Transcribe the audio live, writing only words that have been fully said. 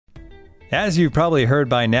As you've probably heard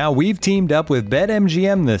by now, we've teamed up with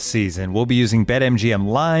BetMGM this season. We'll be using BetMGM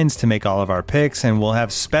lines to make all of our picks, and we'll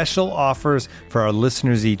have special offers for our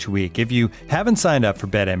listeners each week. If you haven't signed up for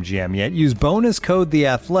BetMGM yet, use bonus code The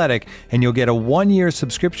Athletic, and you'll get a 1-year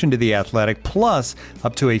subscription to The Athletic, plus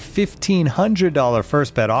up to a $1,500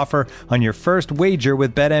 first bet offer on your first wager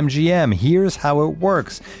with BetMGM. Here's how it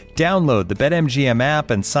works. Download the BetMGM app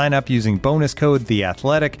and sign up using bonus code The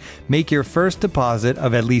Athletic. Make your first deposit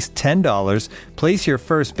of at least $10. Place your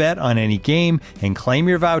first bet on any game and claim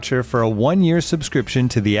your voucher for a 1-year subscription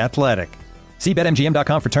to The Athletic. See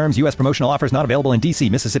BetMGM.com for terms. U.S. promotional offers not available in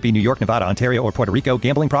D.C., Mississippi, New York, Nevada, Ontario, or Puerto Rico.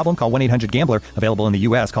 Gambling problem? Call 1-800-GAMBLER. Available in the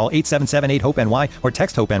U.S. Call 877-8-HOPE-NY or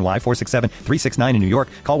text HOPE-NY 467-369 in New York.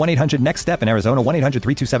 Call 1-800-NEXT-STEP in Arizona.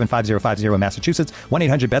 1-800-327-5050 in Massachusetts.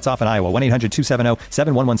 1-800-BETS-OFF in Iowa.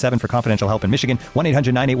 1-800-270-7117 for confidential help in Michigan.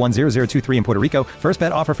 1-800-981-0023 in Puerto Rico. First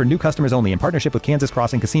bet offer for new customers only in partnership with Kansas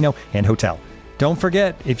Crossing Casino and Hotel. Don't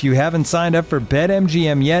forget, if you haven't signed up for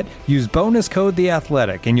BetMGM yet, use bonus code The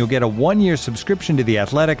Athletic, and you'll get a 1-year subscription to The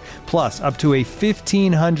Athletic, plus up to a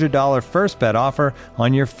 $1,500 first bet offer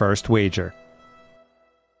on your first wager.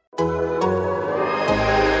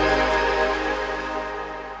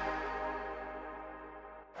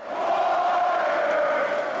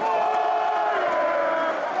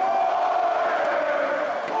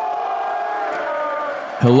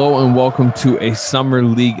 Hello and welcome to a Summer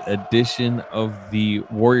League edition of the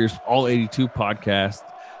Warriors All 82 podcast.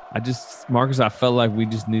 Marcus, I felt like we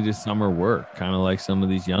just needed summer work, kind of like some of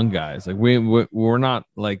these young guys. Like we're not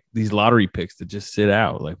like these lottery picks that just sit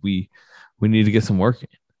out. Like we need to get some work in.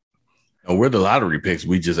 No, we're the lottery picks.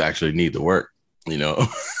 We just actually need the work, you know.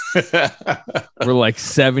 We're like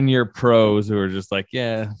 7-year pros who are just like,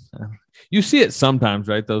 yeah. You see it sometimes,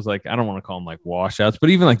 right? Those, like, I don't want to call them like washouts, but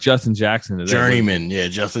even like Justin Jackson. Journeyman. Yeah,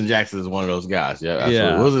 Justin Jackson is one of those guys. Yeah, absolutely.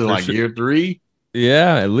 Yeah, was it like sure. Year 3?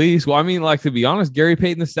 Yeah, at least. Well, I mean, like, to be honest, Gary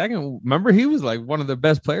Payton II, remember, he was like one of the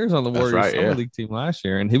best players on the Warriors Summer League team last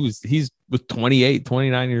year. And he was 28,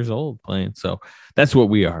 29 years old playing. So that's what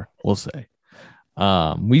we are, we'll say.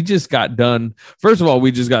 We just got done. First of all,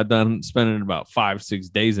 we just got done spending about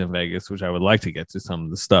 5-6 days in Vegas, which I would like to get to some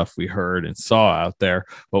of the stuff we heard and saw out there.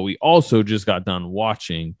 But we also just got done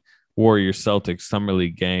watching Warriors Celtics Summer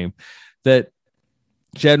League game that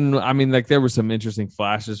generally, I mean, like, there were some interesting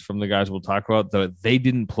flashes from the guys we'll talk about. They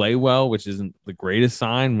didn't play well, which isn't the greatest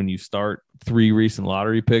sign when you start 3 recent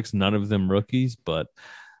lottery picks, none of them rookies, but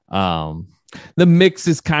the mix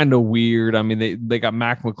is kind of weird. I mean, they got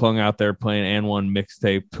Mac McClung out there playing and one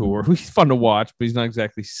mixtape tour. He's fun to watch, but he's not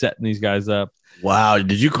exactly setting these guys up. Wow.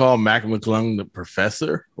 Did you call Mac McClung the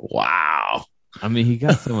professor? Wow. I mean, he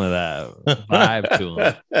got some of that vibe to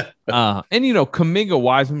him. And, you know, Kuminga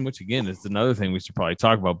Wiseman, which, again, is another thing we should probably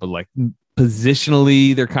talk about, but, like,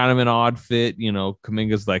 positionally, they're kind of an odd fit. You know,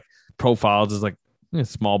 Kuminga's, like, profiles is like,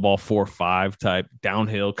 small ball 4-5 type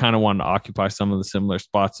downhill, kind of wanted to occupy some of the similar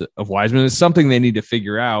spots of Wiseman. It's something they need to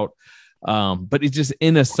figure out. But it's just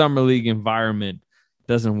in a summer league environment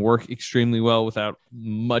doesn't work extremely well without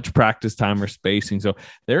much practice time or spacing. So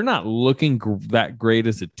they're not looking that great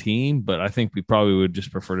as a team, but I think we probably would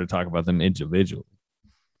just prefer to talk about them individually.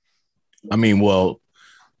 I mean, well,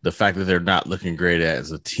 the fact that they're not looking great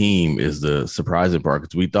as a team is the surprising part,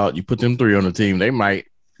 because we thought you put them 3 on the team, they might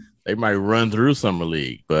run through summer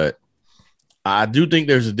league. But I do think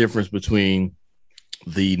there's a difference between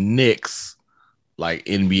the Knicks, like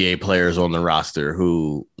NBA players on the roster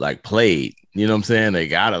who like played, you know what I'm saying? They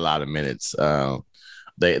got a lot of minutes.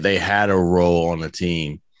 They had a role on the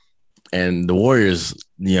team, and the Warriors,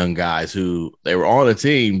 young guys who they were on the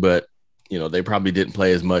team, but you know, they probably didn't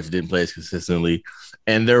play as much, didn't play as consistently.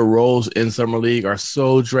 And their roles in summer league are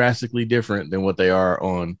so drastically different than what they are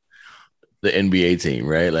on the NBA team,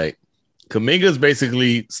 right? Like, Kuminga's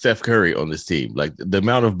basically Steph Curry on this team. Like, the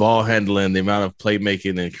amount of ball handling, the amount of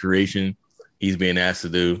playmaking and creation he's being asked to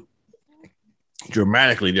do,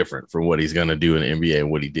 dramatically different from what he's going to do in the NBA and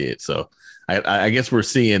what he did. So I guess we're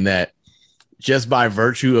seeing that just by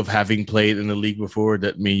virtue of having played in the league before,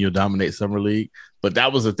 that mean you'll dominate summer league. But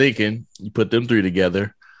that was the thinking. You put them 3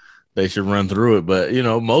 together, they should run through it. But, you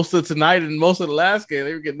know, most of tonight and most of the last game,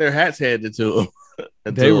 they were getting their hats handed to them.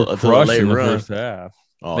 They were crushing the first half.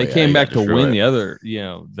 Oh, they came back to win the other, you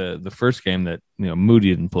know, the first game that, you know, Moody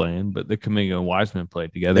didn't play in, but the Kuminga and Wiseman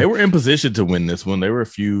played together. They were in position to win this one. There were a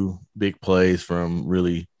few big plays from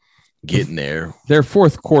really getting there. Their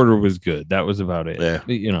fourth quarter was good. That was about it. Yeah.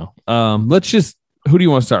 You know, who do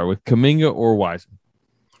you want to start with, Kuminga or Wiseman?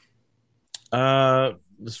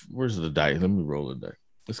 Where's the dice? Let me roll the dice.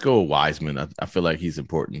 Let's go with Wiseman. I feel like he's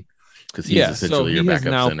important because he's essentially your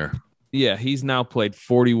backup center. Yeah, he's now played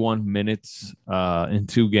 41 minutes in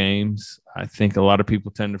 2 games. I think a lot of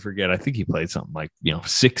people tend to forget. I think he played something like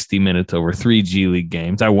 60 minutes over 3 G League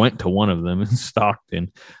games. I went to one of them in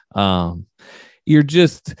Stockton. You're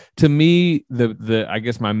just, to me, the I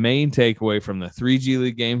guess my main takeaway from the 3 G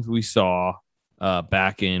League games we saw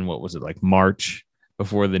back in, what was it, like March,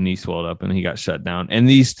 before the knee swelled up and he got shut down, and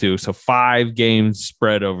these 2, so 5 games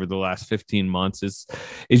spread over the last 15 months, is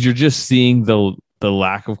you're just seeing the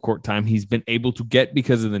lack of court time he's been able to get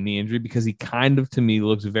because of the knee injury, because he kind of, to me,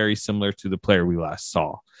 looks very similar to the player we last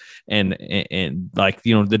saw. And like,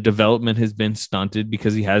 the development has been stunted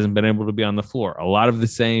because he hasn't been able to be on the floor. A lot of the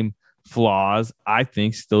same flaws, I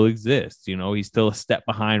think, still exist. He's still a step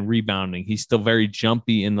behind rebounding. He's still very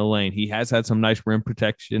jumpy in the lane. He has had some nice rim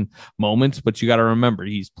protection moments, but you got to remember,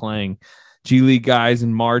 he's playing G League guys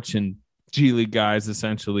in March and G League guys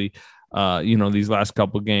essentially these last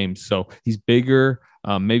couple of games. So he's bigger.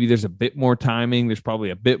 Maybe there's a bit more timing. There's probably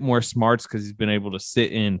a bit more smarts because he's been able to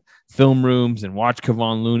sit in film rooms and watch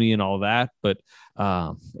Kevon Looney and all that. But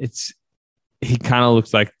he kind of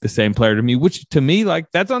looks like the same player to me, which to me,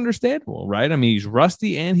 like, that's understandable, right? I mean, he's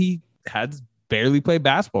rusty and he has barely played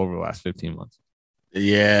basketball over the last 15 months.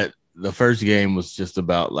 Yeah, the first game was just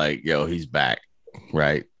about like, he's back,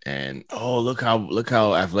 right? And look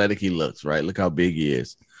how athletic he looks, right? Look how big he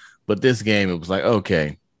is. But this game, it was like,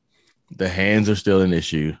 okay, the hands are still an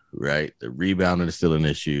issue, right? The rebounding is still an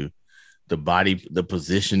issue. The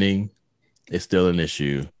positioning is still an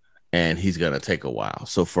issue, and he's going to take a while.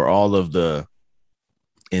 So for all of the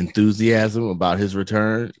enthusiasm about his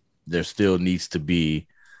return, there still needs to be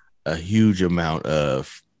a huge amount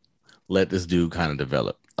of let this dude kind of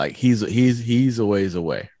develop. Like he's a ways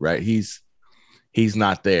away, right? He's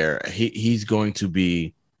not there. He's going to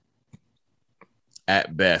be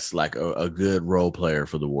at best like a good role player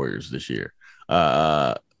for the Warriors this year.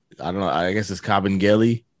 I don't know. I guess it's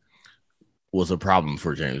Kabengele was a problem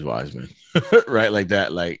for James Wiseman, right? Like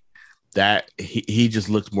that. He just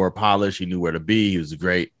looked more polished. He knew where to be. He was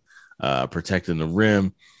great protecting the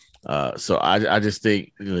rim. So I just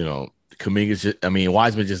think, Kuminga,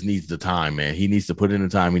 Wiseman just needs the time, man. He needs to put in the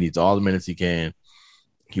time. He needs all the minutes he can.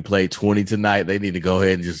 He played 20 tonight. They need to go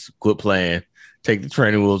ahead and just quit playing, take the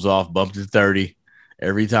training wheels off, bump to 30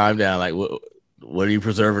 every time down. Like, what are you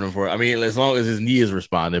preserving him for? I mean, as long as his knee is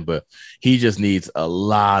responding, but he just needs a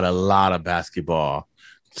lot of basketball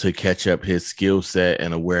to catch up his skill set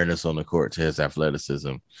and awareness on the court to his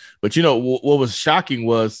athleticism. But what was shocking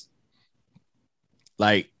was,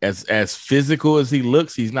 like, as physical as he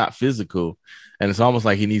looks, he's not physical, and it's almost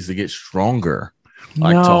like he needs to get stronger,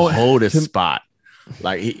 like to hold his spot.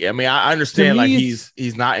 Like I understand, like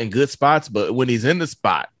he's not in good spots, but when he's in the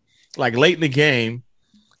spot, like late in the game,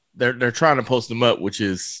 they're trying to post him up, which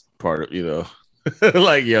is part of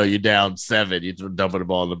like you're down 7, you're dumping the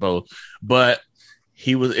ball in the post, but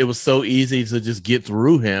it was so easy to just get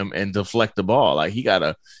through him and deflect the ball. Like he's got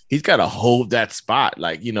to hold that spot.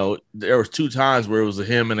 Like, there was 2 times where it was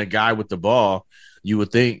him and a guy with the ball. You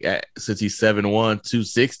would think since he's 7'1",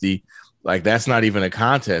 260, like that's not even a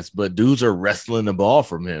contest, but dudes are wrestling the ball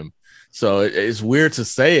from him. So it's weird to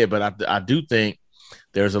say it, but I do think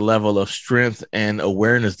there's a level of strength and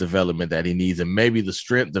awareness development that he needs. And maybe the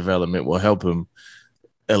strength development will help him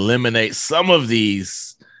eliminate some of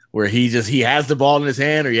these where he has the ball in his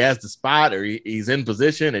hand, or he has the spot, or he's in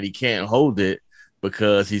position and he can't hold it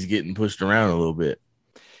because he's getting pushed around a little bit.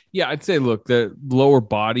 Yeah, I'd say, look, the lower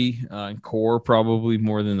body and core probably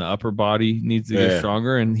more than the upper body needs to get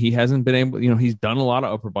stronger. And he hasn't been able, he's done a lot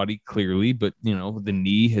of upper body clearly, but, the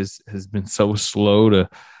knee has been so slow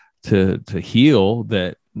to heal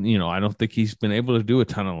that, I don't think he's been able to do a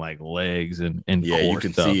ton of like legs and core you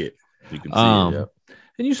can stuff. see it. You can see it. Yeah.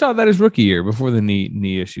 And you saw that his rookie year before the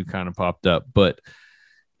knee issue kind of popped up. But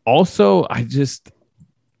also,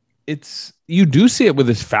 you do see it with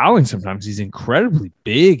his fouling sometimes. He's incredibly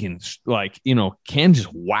big and like, can just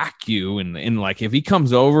whack you. And like if he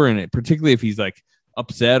comes over and particularly if he's like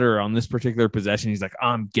upset or on this particular possession, he's like,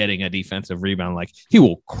 I'm getting a defensive rebound. Like he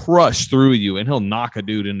will crush through you and he'll knock a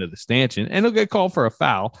dude into the stanchion and he'll get called for a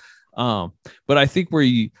foul. But I think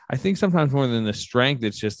I think sometimes more than the strength,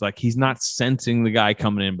 it's just like he's not sensing the guy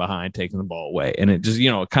coming in behind taking the ball away, and it just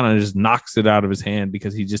it kind of just knocks it out of his hand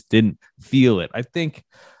because he just didn't feel it. I think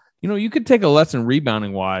you could take a lesson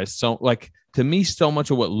rebounding wise. So like to me, so much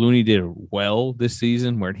of what Looney did well this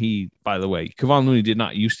season, where by the way, Kevon Looney did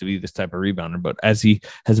not used to be this type of rebounder, but as he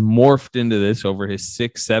has morphed into this over his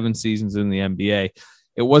 6-7 seasons in the NBA,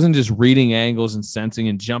 it wasn't just reading angles and sensing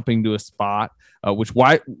and jumping to a spot,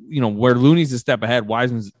 where Looney's a step ahead,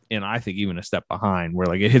 Wiseman's, and I think even a step behind, where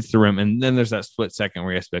like it hits the rim, and then there's that split second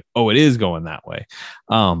where you expect, oh, it is going that way.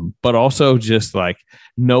 But also just like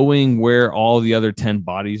knowing where all the other 10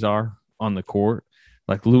 bodies are on the court.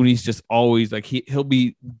 Like Looney's just always like he'll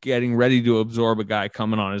be getting ready to absorb a guy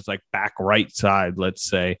coming on his like back right side, let's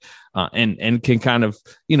say, and can kind of,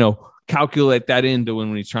 calculate that into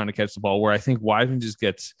when he's trying to catch the ball, where I think Wiseman just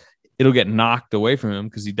it'll get knocked away from him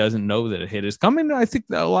because he doesn't know that a hit is coming. I think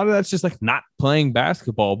that a lot of that's just like not playing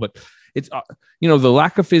basketball, but it's, the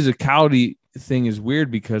lack of physicality thing is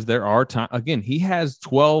weird because there are times, again, he has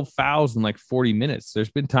 12 fouls in like 40 minutes.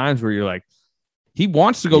 There's been times where you're like, he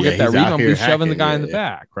wants to go get that rebound, but he's shoving the guy in the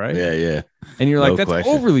back, right? Yeah. And you're like, that's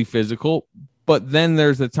overly physical. But then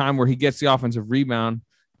there's the time where he gets the offensive rebound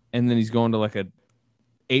and then he's going to like a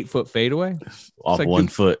 8-foot fadeaway off like, 1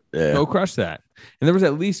 foot. Yeah. Go crush that. And there was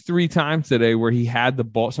at least 3 times today where he had the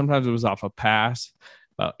ball. Sometimes it was off a pass,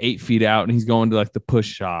 8 feet out, and he's going to like the push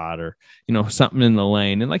shot or, something in the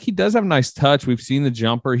lane. And like, he does have a nice touch. We've seen the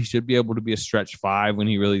jumper. He should be able to be a stretch 5 when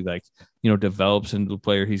he really like, develops into the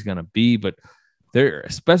player he's going to be. But there,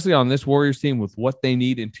 especially on this Warriors team with what they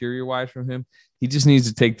need interior wise from him, he just needs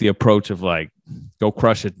to take the approach of like, go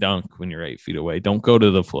crush a dunk when you're 8 feet away. Don't go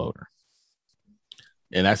to the floater.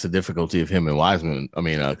 And that's the difficulty of him and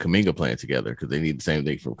Kuminga playing together because they need the same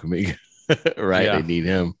thing from Kuminga, right? Yeah.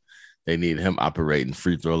 They need him operating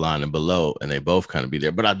free throw line and below, and they both kind of be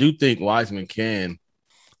there. But I do think Wiseman can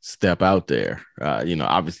step out there.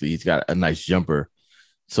 Obviously he's got a nice jumper.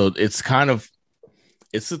 So it's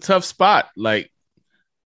a tough spot. Like,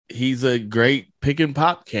 he's a great pick and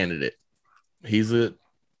pop candidate. He's a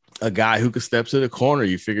guy who could step to the corner.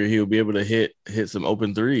 You figure he'll be able to hit some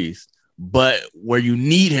open threes. But where you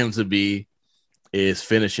need him to be is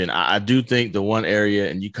finishing. I do think the one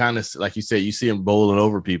area, and you kind of, like you said, you see him bowling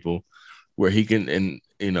over people where he can,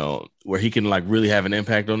 where he can like really have an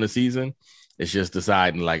impact on the season. It's just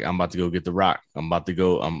deciding like, I'm about to go get the rock. I'm about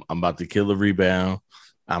to kill the rebound.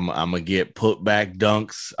 I'm gonna get put back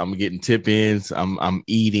dunks. I'm getting tip ins. I'm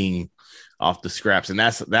eating off the scraps, and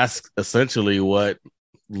that's essentially what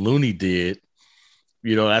Looney did.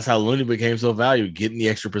 That's how Looney became so valuable, getting the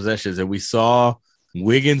extra possessions. And we saw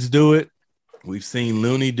Wiggins do it. We've seen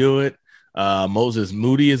Looney do it. Moses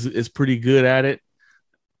Moody is pretty good at it.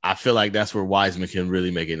 I feel like that's where Wiseman can really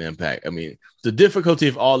make an impact. I mean, the difficulty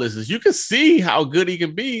of all this is you can see how good he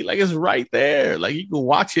can be. Like, it's right there. Like, you can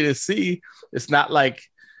watch it and see. It's not like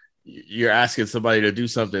you're asking somebody to do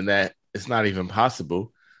something that it's not even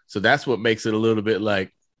possible. So that's what makes it a little bit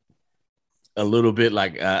like,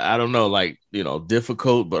 I don't know, like,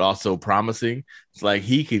 difficult, but also promising. It's like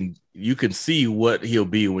you can see what he'll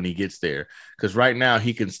be when he gets there. Because right now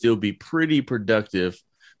he can still be pretty productive,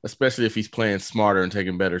 especially if he's playing smarter and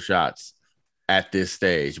taking better shots at this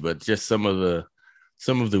stage. But just some of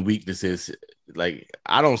the weaknesses, like,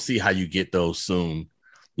 I don't see how you get those soon.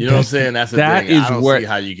 You know what I'm saying? That's the thing. I don't see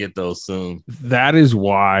how you get those soon. That is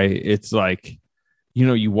why it's like,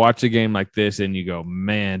 you watch a game like this and you go,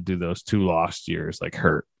 man, do those 2 lost years like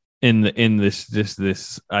hurt in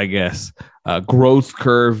this I guess growth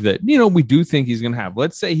curve that we do think he's gonna have.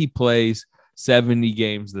 Let's say he plays 70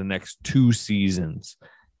 games the next 2 seasons.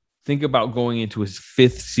 Think about going into his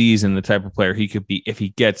 5th season, the type of player he could be if he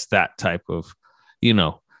gets that type of,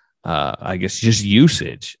 I guess just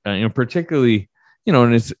usage, particularly,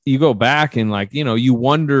 and it's, you go back and like, you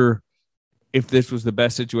wonder if this was the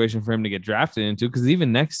best situation for him to get drafted into, because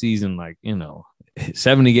even next season, like,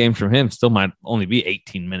 70 games from him still might only be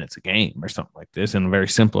 18 minutes a game or something like this in a very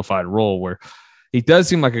simplified role, where he does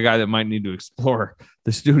seem like a guy that might need to explore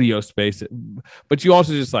the studio space. But you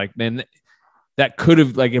also just like, man, that could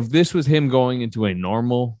have, like, if this was him going into a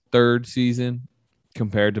normal 3rd season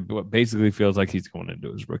compared to what basically feels like he's going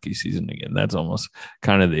into his rookie season again, that's almost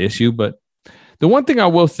kind of the issue. But the one thing I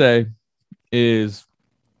will say is,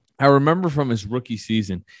 I remember from his rookie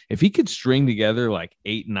season, if he could string together like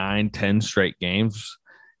 8, 9, 10 straight games,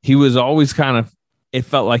 he was always kind of, it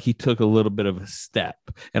felt like he took a little bit of a step.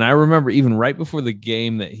 And I remember even right before the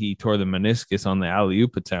game that he tore the meniscus on the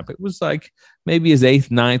alley-oop attempt, it was like maybe his 8th,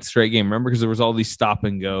 9th straight game. Remember, because there was all these stop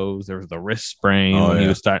and goes. There was the wrist sprain when he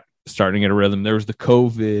was starting to get a rhythm. There was the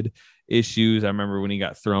COVID issues. I remember when he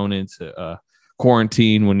got thrown into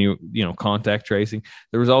quarantine, when contact tracing,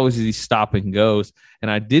 there was always these stop and goes. And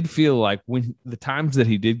I did feel like when the times that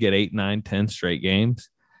he did get 8, 9, 10 straight games,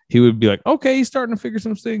 he would be like, okay, he's starting to figure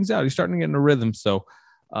some things out. He's starting to get in a rhythm. So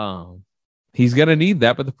he's going to need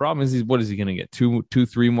that. But the problem is, what is he going to get? 2,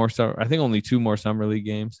 3 more? I think only 2 more summer league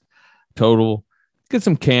games total. get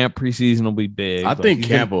some camp. Preseason will be big. I think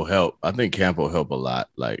camp will help. I think camp will help a lot.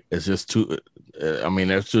 Like, it's just too. I mean,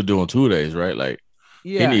 they're still doing 2 days, right? Like,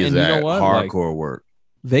 he needs that hardcore work.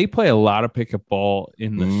 They play a lot of pickup ball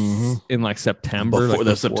in like September.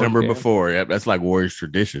 Before, September before. Yeah, that's like Warriors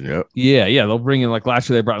tradition. Yep. Yeah. They'll bring in, like, last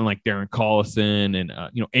year they brought in like Darren Collison and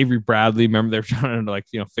Avery Bradley. Remember, they're trying to, like,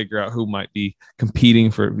 figure out who might be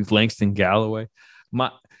competing for Langston Galloway.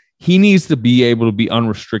 He needs to be able to be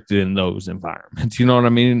unrestricted in those environments. You know what I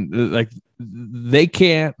mean? Like, they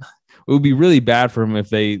can't. It would be really bad for him if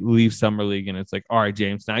they leave summer league and it's like, all right,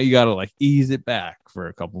 James, now you got to, like, ease it back for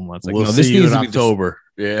a couple months. Like, we'll see you in October.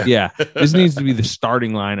 Yeah. This needs to be the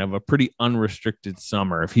starting line of a pretty unrestricted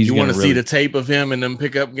summer. If you want to see the tape of him and them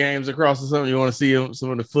pickup games across the summer, you want to see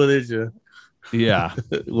some of the footage. Yeah,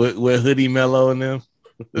 with Hoodie Mello and them.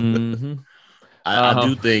 Mm-hmm.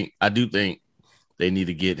 I do think they need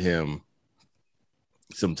to get him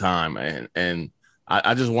some time, and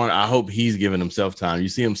I hope he's giving himself time. You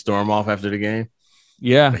see him storm off after the game.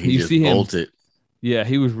 Yeah, he just bolted. Yeah,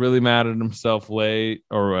 he was really mad at himself late,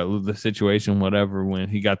 or the situation, whatever, when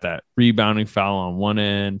he got that rebounding foul on one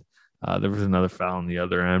end. There was another foul on the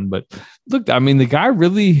other end. But look, I mean, the guy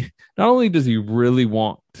really, not only does he really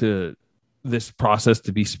want this process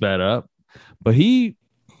to be sped up, but he,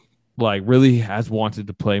 like, really has wanted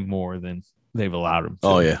to play more than they've allowed him to.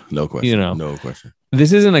 Oh, yeah, no question. No question.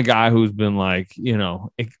 This isn't a guy who's been, like,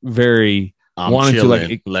 very... I'm wanting chilling. To,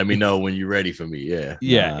 like, let me know when you're ready for me.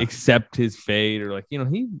 Yeah. Accept his fate, or, like,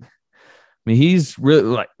 he's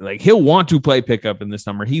really like he'll want to play pickup in the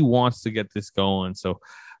summer. He wants to get this going. So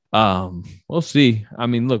we'll see. I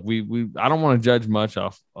mean, look, I don't want to judge much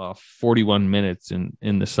off 41 minutes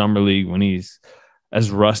in the summer league when he's as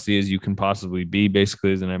rusty as you can possibly be,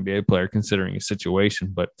 basically, as an NBA player, considering his situation.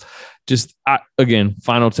 But just again,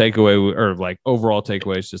 final takeaway, or like overall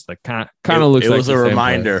takeaway, is just like kind of looks. It was a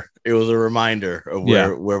reminder. It was a reminder of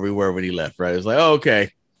where we were when he left. Right. It was like, oh,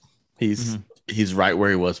 okay, he's right where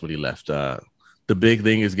he was when he left. The big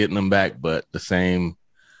thing is getting him back, but the same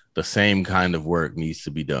kind of work needs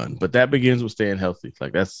to be done. But that begins with staying healthy.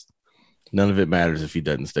 Like, that's none of it matters if he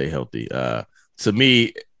doesn't stay healthy. To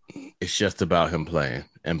me, it's just about him playing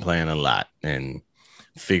a lot and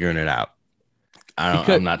figuring it out.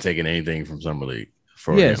 I'm not taking anything from Summer League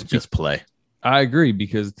for him. Just play. I agree,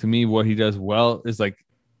 because to me, what he does well is, like,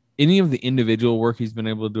 any of the individual work he's been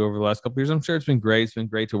able to do over the last couple of years. I'm sure it's been great. It's been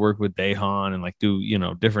great to work with Dejan and, like, do,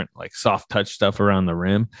 different, like, soft touch stuff around the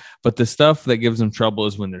rim. But the stuff that gives him trouble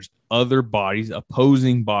is when there's other bodies,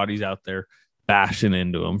 opposing bodies out there bashing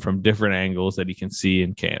into him from different angles that he can see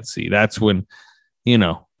and can't see. That's when,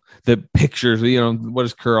 the pictures, what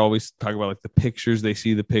does Kerr always talk about? Like, the pictures, they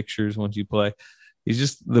see the pictures once you play. He's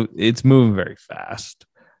just, it's moving very fast.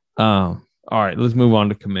 All right, let's move on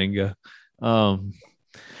to Kuminga.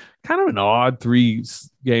 Kind of an odd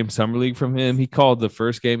 3-game summer league from him. He called the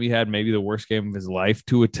first game he had maybe the worst game of his life,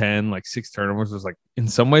 2 of 10, like 6 turnovers. Was, like, in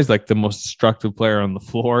some ways, like, the most destructive player on the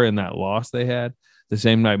floor in that loss they had. The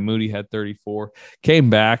same night Moody had 34.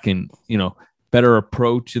 Came back and, better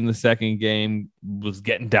approach in the second game, was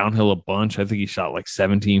getting downhill a bunch. I think he shot like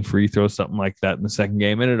 17 free throws, something like that in the second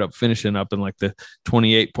game. Ended up finishing up in like the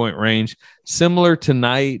 28-point range. Similar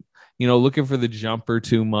tonight, looking for the jumper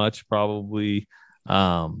too much probably.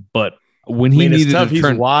 But when he needed to turn,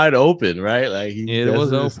 he's wide open, right? Like, it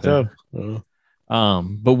was open.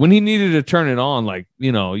 But when he needed to turn it on, like,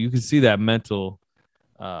 you could see that mental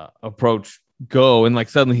approach go, and, like,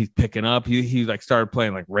 suddenly he's picking up. He like started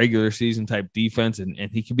playing like regular season type defense, and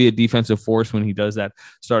he can be a defensive force when he does that.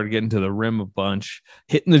 Started getting to the rim a bunch,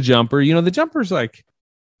 hitting the jumper. The jumper's, like,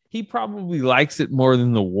 he probably likes it more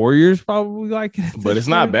than the Warriors probably like it, but it's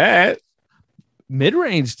not bad.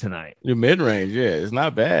 Mid-range tonight. Your mid-range, yeah, it's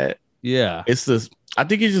not bad. Yeah, it's this. I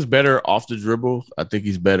think he's just better off the dribble. I think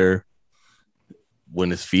he's better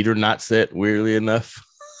when his feet are not set, weirdly enough.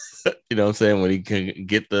 You know what I'm saying? When he can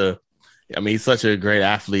get he's such a great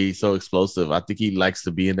athlete, so explosive. I think he likes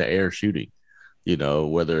to be in the air shooting,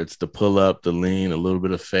 whether it's the pull up, the lean, a little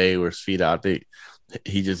bit of fade where his feet out. I think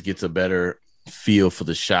he just gets a better feel for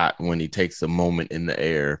the shot when he takes a moment in the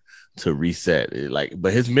air to reset.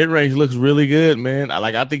 But his mid range looks really good, man.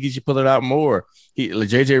 I think he should pull it out more.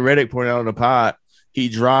 JJ Redick pointed out on the pod, he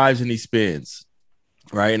drives and he spins,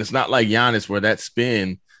 right? And it's not like Giannis where that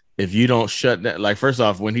spin, if you don't shut that, like, first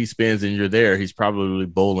off, when he spins and you're there, he's probably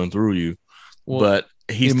bowling through you. Well, but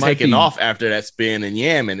he's taking off after that spin and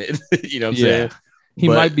yamming it. You know what I'm saying? He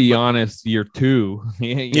might be honest year 2.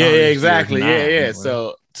 Yeah, exactly. Yeah.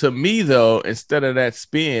 So to me, though, instead of that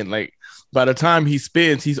spin, like, by the time he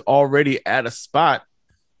spins, he's already at a spot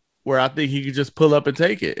where I think he could just pull up and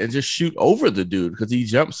take it and just shoot over the dude because he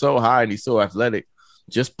jumps so high and he's so athletic.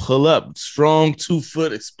 Just pull up, strong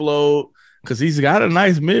 2-foot explode because he's got a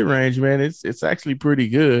nice mid range, man. It's actually pretty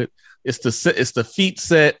good. It's the feet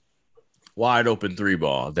set wide open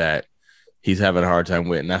 3-ball that he's having a hard time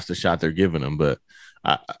with, and that's the shot they're giving him. But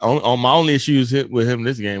on my only issues with him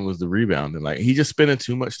this game was the rebounding. Like, he just spending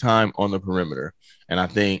too much time on the perimeter, and I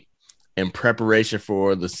think in preparation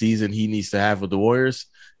for the season he needs to have with the Warriors,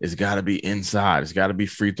 it's got to be inside. It's got to be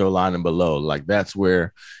free throw line and below. Like, that's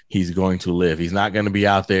where he's going to live. He's not going to be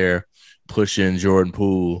out there pushing Jordan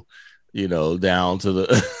Poole, down to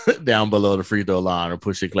the down below the free throw line or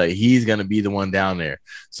pushing Klay. He's going to be the one down there.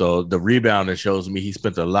 So the rebounder shows me he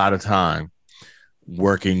spent a lot of time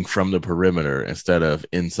working from the perimeter instead of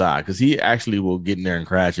inside, because he actually will get in there and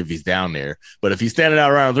crash if he's down there. But if he's standing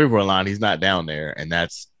out around the 3-point line, he's not down there, and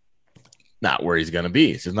that's not where he's going to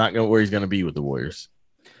be. It's just not where he's going to be with the Warriors.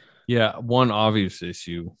 Yeah, one obvious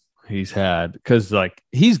issue he's had, because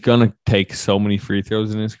he's gonna take so many free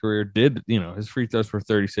throws in his career. His free throws for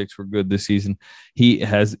 36 were good this season. He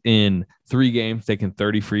has in 3 games taken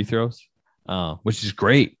 30 free throws, which is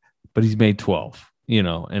great, but he's made 12.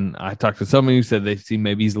 And I talked to somebody who said they see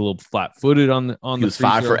maybe he's a little flat-footed on the. He was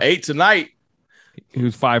 5 for 8 tonight. He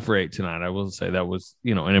was 5 for 8 tonight. I will say that was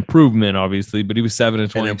an improvement, obviously, but he was 7 and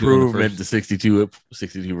 22. An improvement to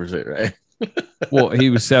 62%, right? Well, he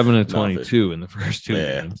was 7 and 22 in the first 2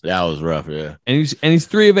 games. That was rough, yeah. And he's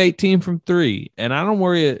 3 of 18 from 3, and I don't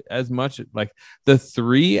worry as much the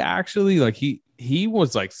 3 actually. He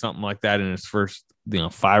was something like that in his first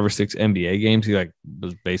 5 or 6 NBA games. He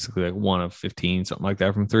was basically 1 of 15, something like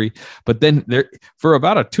that from 3. But then for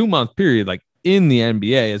about a 2-month period, in the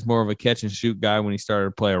NBA, as more of a catch and shoot guy when he started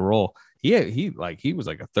to play a role. He was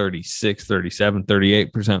a 36, 37,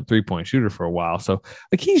 38% 3-point shooter for a while. So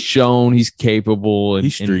he's shown he's capable.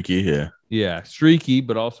 He's streaky, yeah, streaky,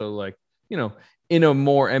 but also in a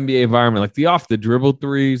more NBA environment, the off the dribble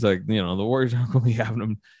threes, the Warriors aren't going to be having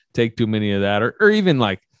him take too many of that, or even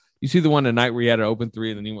you see the one tonight where he had an open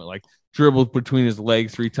 3 and then he went dribbled between his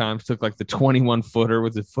legs 3 times, took the 21 footer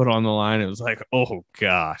with his foot on the line. It was oh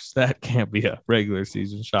gosh, that can't be a regular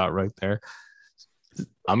season shot right there.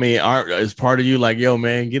 I mean, is part of you yo,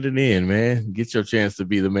 man, get it in, man. Get your chance to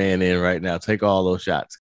be the man in right now. Take all those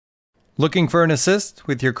shots. Looking for an assist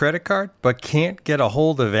with your credit card, but can't get a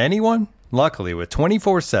hold of anyone? Luckily, with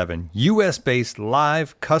 24/7 U.S.-based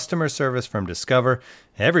live customer service from Discover,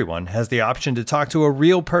 everyone has the option to talk to a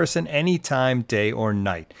real person anytime, day or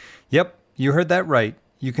night. Yep, you heard that right.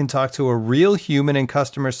 You can talk to a real human in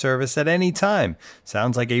customer service at any time.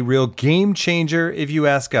 Sounds like a real game changer if you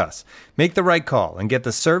ask us. Make the right call and get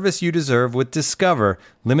the service you deserve with Discover.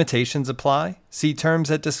 Limitations apply. See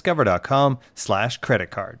terms at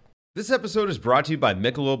discover.com/creditcard. This episode is brought to you by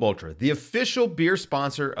Michelob Ultra, the official beer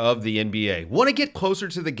sponsor of the NBA. Want to get closer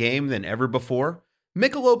to the game than ever before?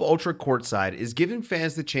 Michelob Ultra Courtside is giving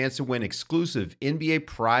fans the chance to win exclusive NBA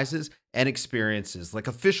prizes and experiences like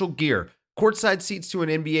official gear, courtside seats to an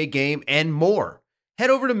NBA game, and more. Head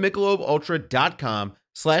over to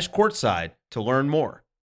MichelobUltra.com/courtside to learn more.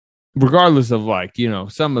 Regardless of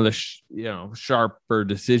some of the sharper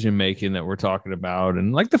decision making that we're talking about,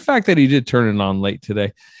 and the fact that he did turn it on late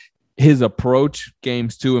today, his approach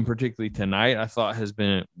games 2 and particularly tonight, I thought has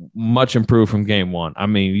been much improved from game 1. I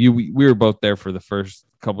mean, we were both there for the first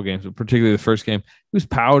couple games, but particularly the first game, he was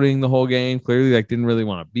pouting the whole game. Clearly, didn't really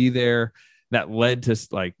want to be there. That led to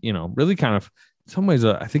really kind of, in some ways,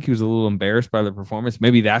 I think he was a little embarrassed by the performance.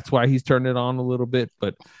 Maybe that's why he's turned it on a little bit.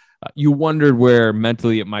 But you wondered where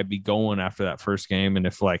mentally it might be going after that first game, and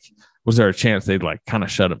if was there a chance they'd kind of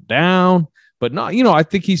shut him down? But not. I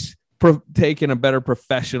think he's taken a better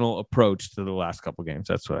professional approach to the last couple games.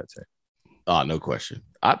 That's what I'd say. Oh, no question.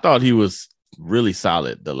 I thought he was really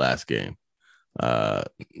solid the last game. Not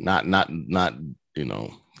the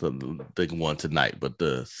one tonight, but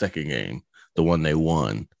the second game. The one they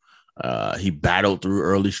won, he battled through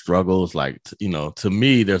early struggles. To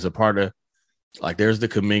me, there's a part of there's the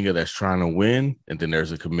Kuminga that's trying to win, and then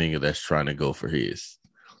there's a Kuminga that's trying to go for his.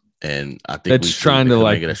 And I think that's trying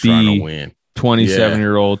to trying to win.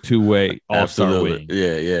 27-year-old two-way all-star wing.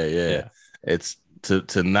 Yeah. It's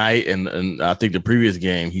tonight, and I think the previous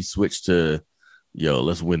game he switched to,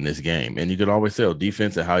 let's win this game. And you could always tell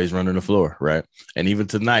defense and how he's running the floor, right? And even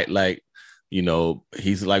tonight,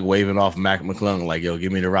 he's waving off Mac McClung, yo,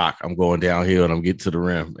 give me the rock. I'm going downhill and I'm getting to the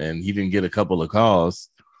rim. And he didn't get a couple of calls,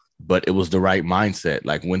 but it was the right mindset.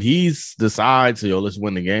 When he decides, let's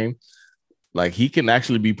win the game, he can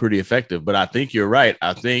actually be pretty effective. But I think you're right.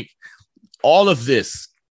 I think all of this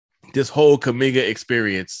whole Kuminga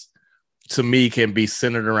experience to me, can be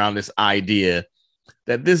centered around this idea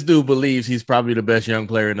that this dude believes he's probably the best young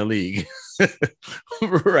player in the league.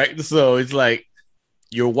 Right. So it's like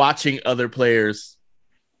you're watching other players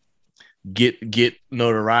get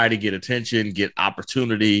notoriety, get attention, get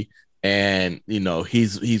opportunity. And,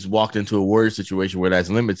 he's walked into a Warriors situation where that's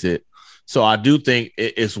limited. So I do think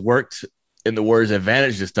it's worked in the Warriors'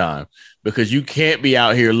 advantage this time, because you can't be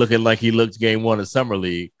out here looking like he looked game one of Summer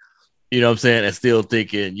League, you know what I'm saying, and still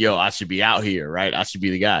thinking, I should be out here, right? I should be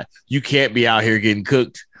the guy. You can't be out here getting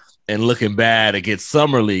cooked and looking bad against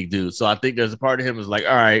Summer League dudes. So I think there's a part of him is like,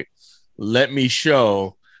 all right, let me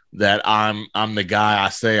show that I'm the guy I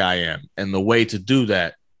say I am. And the way to do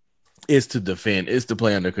that is to defend, is to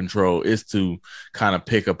play under control, is to kind of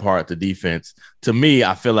pick apart the defense. To me,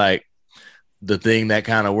 I feel like the thing that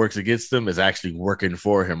kind of works against him is actually working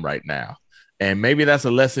for him right now. And maybe that's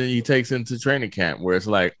a lesson he takes into training camp, where it's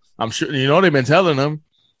like, I'm sure, they've been telling him,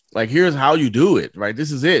 like, here's how you do it, right?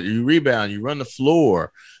 This is it. You rebound, you run the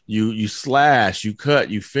floor, you slash, you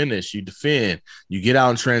cut, you finish, you defend, you get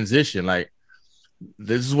out in transition. Like,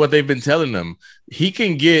 this is what they've been telling him. He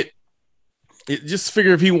can get it. Just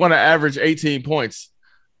figure if he want to average 18 points,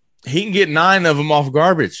 he can get 9 of them off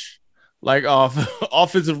garbage, like off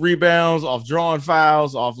offensive rebounds, off drawing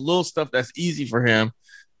fouls, off little stuff that's easy for him.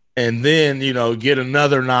 And then, get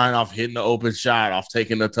another 9 off hitting the open shot, off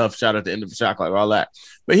taking a tough shot at the end of the shot clock, all that.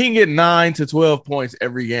 But he can get 9 to 12 points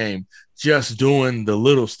every game just doing the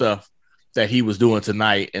little stuff that he was doing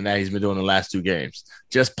tonight and that he's been doing the last 2 games.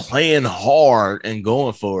 Just playing hard and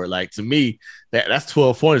going for it. Like, to me, that's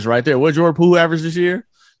 12 points right there. What Jordan Poole averaged this year?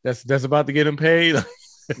 That's about to get him paid.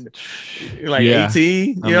 Like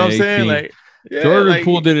 18, you know what I'm saying? Like, Jordan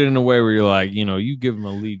Poole did it in a way where you're like, you give him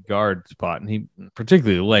a lead guard spot, and he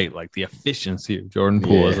particularly late, like the efficiency of Jordan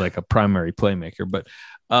Poole is like a primary playmaker. But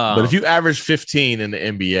if you average 15 in the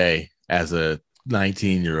NBA as a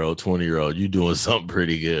 19-year-old, 20-year-old, you're doing something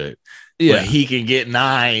pretty good. Yeah, but he can get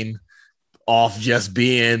 9 off just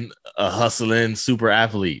being a hustling super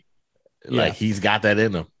athlete. Like, he's got that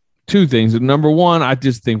in him. 2 things. Number one, I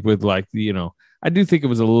just think with like, I do think it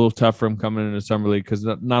was a little tough for him coming into Summer League, because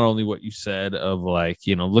not only what you said of like,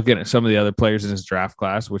 looking at some of the other players in his draft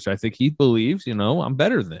class, which I think he believes, I'm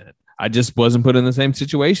better than. I just wasn't put in the same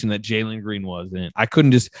situation that Jalen Green was in. I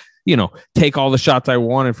couldn't just, take all the shots I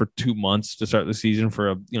wanted for 2 months to start the season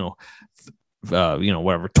for a,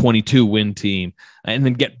 whatever 22 win team, and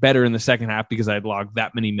then get better in the second half because I had logged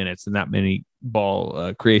that many minutes and that many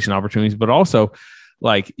ball creation opportunities. But also,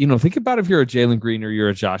 like, think about if you're a Jalen Green or you're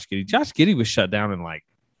a Josh Giddey. Josh Giddey was shut down in like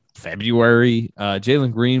February.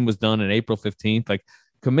 Jalen Green was done on April 15th. Like,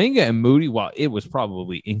 Kuminga and Moody, while it was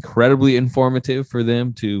probably incredibly informative for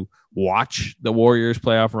them to watch the Warriors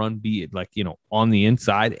playoff run, be it like, on the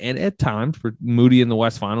inside, and at times for Moody in the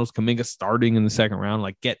West Finals, Kuminga starting in the second round,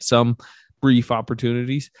 like get some brief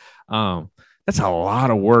opportunities. That's a lot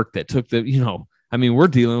of work that took the, we're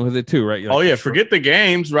dealing with it too, right? You're like, forget the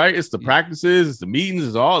games, right? It's the practices, it's the meetings,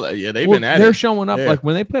 it's all that. Yeah, they're showing up. Like,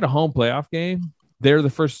 when they played a home playoff game, they're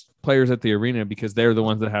the first players at the arena because they're the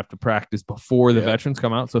ones that have to practice before the veterans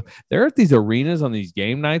come out. So they're at these arenas on these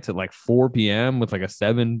game nights at like 4 p.m. with like a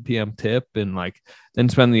 7 p.m. tip, and like then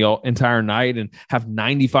spend the entire night and have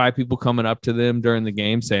 95 people coming up to them during the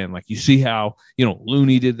game saying, like, you see how,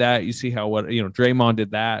 Looney did that. You see how Draymond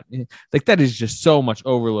did that. Like, that is just so much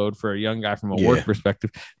overload for a young guy from a work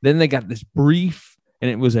perspective. Then they got this brief,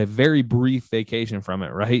 and it was a very brief vacation from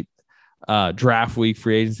it, right? Draft week,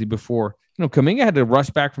 free agency before. Kuminga had to rush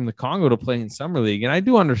back from the Congo to play in Summer League. And I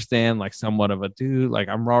do understand, like, somewhat of a dude, like,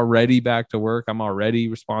 I'm already back to work. I'm already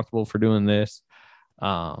responsible for doing this.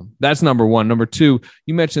 That's number one. Number two,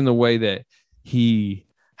 you mentioned the way that he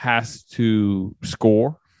has to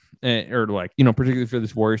score, or like, particularly for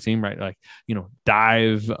this Warriors team, right? Like,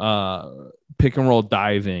 dive, pick and roll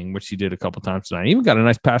diving, which he did a couple times tonight. He even got a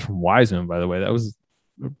nice pass from Wiseman, by the way. That was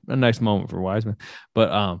a nice moment for Wiseman.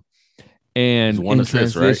 But, and in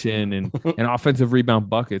transition, right? and offensive rebound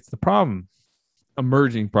buckets. The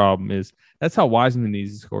emerging problem is that's how Wiseman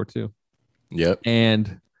needs to score too. Yep.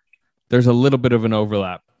 And there's a little bit of an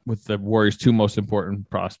overlap with the Warriors' 2 most important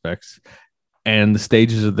prospects and the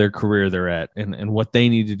stages of their career they're at, and what they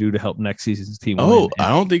need to do to help next season's team win. I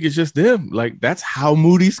don't think it's just them. Like, that's how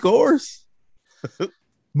Moody scores.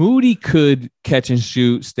 Moody could catch and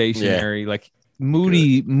shoot stationary. Like,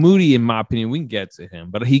 Moody, in my opinion, we can get to him,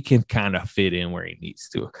 but he can kind of fit in where he needs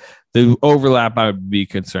to. The overlap I would be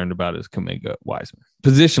concerned about is Kuminga, Wiseman,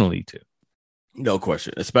 positionally too. No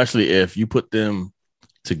question, especially if you put them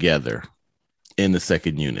together in the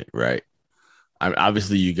second unit, right?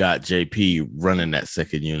 Obviously, you got JP running that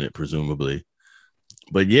second unit, presumably.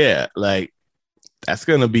 But yeah, like that's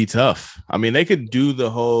gonna be tough. I mean, they could do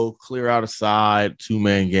the whole clear out a side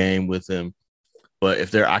 2-man game with him, but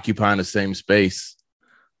if they're occupying the same space,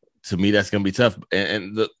 to me that's gonna be tough.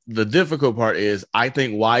 And the difficult part is I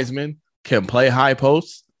think Wiseman can play high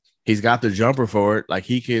posts. He's got the jumper for it. Like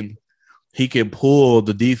he can pull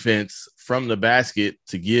the defense from the basket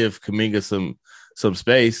to give Kuminga some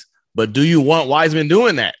space. But do you want Wiseman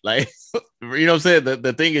doing that? Like, you know what I'm saying?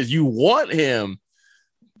 The thing is, you want him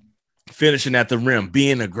finishing at the rim,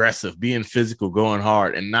 being aggressive, being physical, going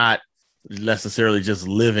hard, and not necessarily just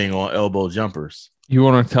living on elbow jumpers. You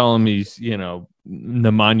want to tell him he's, Nemanja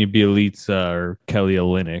Bjelica or Kelly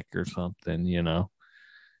Olynyk or something, You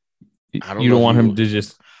don't want him to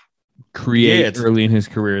just create early in his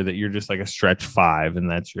career that you're just like a stretch 5 and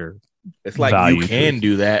that's your it's like you can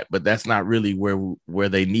do that, but that's not really where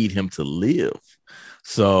they need him to live.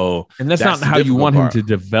 So and that's not how you want him to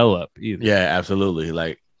develop either. Yeah, absolutely.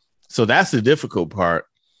 Like, so that's the difficult part.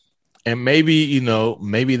 And maybe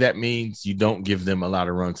that means you don't give them a lot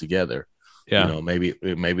of run together. Yeah. Maybe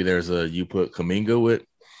there's you put Kuminga with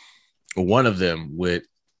one of them with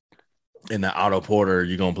in the Otto Porter,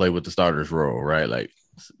 you're gonna play with the starters role, right? Like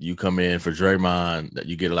you come in for Draymond, that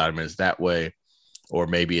you get a lot of minutes that way, or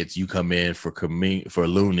maybe it's you come in for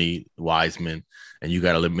Looney, Wiseman, and you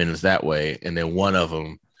got a little minutes that way, and then one of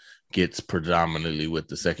them gets predominantly with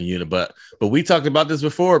the second unit. But we talked about this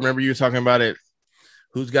before. Remember, you were talking about it.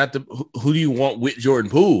 Who do you want with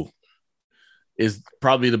Jordan Poole? Is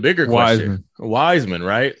probably the bigger question. Wiseman,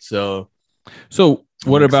 right? So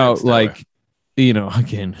what about like?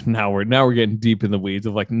 Again, now we're getting deep in the weeds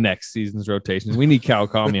of like next season's rotations. We need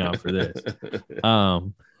Kawhi on for this.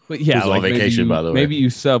 But yeah, like on vacation, by the way. Maybe you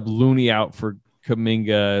sub Looney out for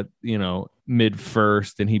Kuminga, mid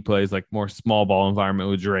first, and he plays like more small ball environment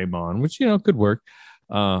with Draymond, which could work.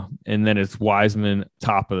 And then it's Wiseman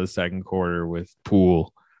top of the second quarter with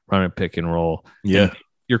Poole running pick and roll. Yeah, and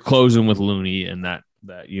you're closing with Looney and that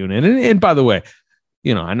unit. And by the way,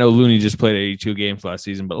 I know Looney just played 82 games last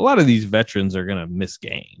season, but a lot of these veterans are going to miss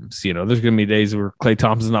games. There's going to be days where Klay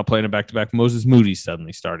Thompson's not playing a back-to-back. Moses Moody's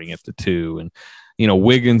suddenly starting at the 2. And,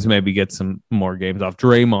 Wiggins maybe gets some more games off.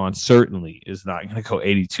 Draymond certainly is not going to go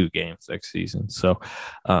 82 games next season. So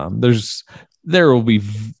there will be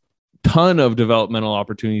ton of developmental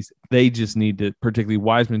opportunities. They just need to, particularly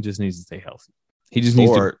Wiseman just needs to stay healthy. He just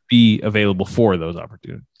needs to be available for those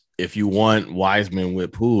opportunities. If you want Wiseman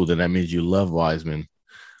with Poole, then that means you love Wiseman.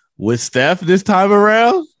 With Steph this time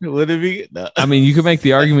around, would it be? No. I mean, you could make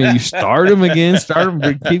the argument you start him again,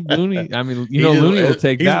 keep Looney. I mean, Looney will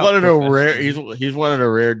take that. He's one of the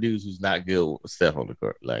rare dudes who's not good with Steph on the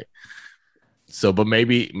court. Like, so, but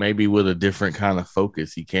maybe with a different kind of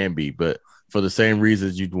focus, he can be. But for the same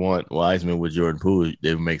reasons you'd want Wiseman with Jordan Poole, it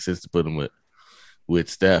would make sense to put him with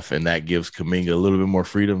Steph, and that gives Kuminga a little bit more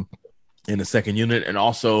freedom in the second unit. And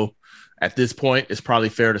also, at this point, it's probably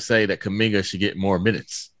fair to say that Kuminga should get more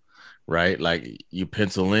minutes. Right, like you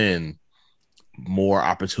pencil in more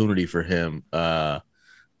opportunity for him,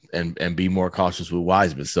 and be more cautious with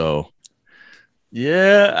Wiseman. So,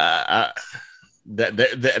 yeah,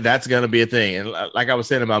 that's gonna be a thing. And like I was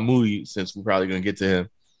saying about Moody, since we're probably gonna get to him,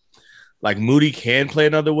 like Moody can play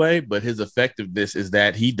another way, but his effectiveness is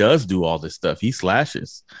that he does do all this stuff. He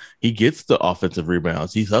slashes, he gets the offensive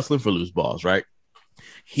rebounds, he's hustling for loose balls. Right,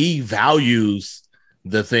 he values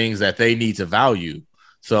the things that they need to value.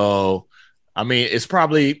 So, I mean, it's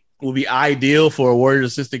probably will be ideal for a Warriors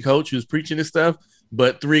assistant coach who's preaching this stuff,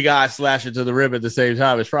 but 3 guys slashing to the rim at the same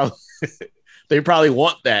time. It's probably they probably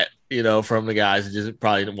want that, from the guys and just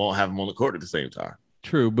probably won't have them on the court at the same time.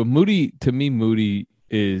 True, but Moody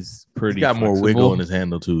is pretty. He's got flexible. More wiggle in his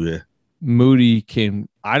handle too. Yeah, Moody can.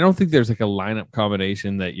 I don't think there's like a lineup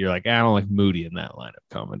combination that you're like, I don't like Moody in that lineup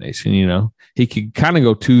combination. He could kind of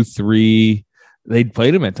go 2-3. They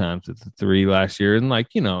played him at times at the 3 last year, and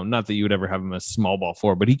not that you would ever have him as small ball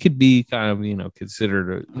 4, but he could be kind of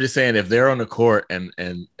considered. I'm just saying, if they're on the court and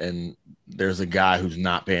there's a guy who's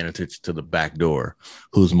not paying attention to the back door,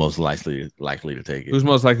 who's most likely to take it? Who's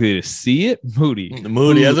most likely to see it? Moody.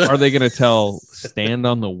 Are they going to tell stand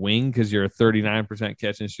on the wing because you're a 39%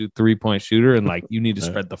 catch and shoot 3-point shooter, and you need to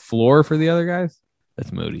spread the floor for the other guys?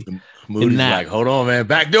 That's Moody. Moody's like, hold on, man,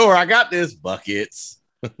 back door, I got this, buckets.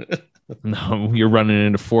 No, you're running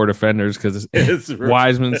into 4 defenders because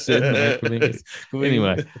Wiseman's sitting there.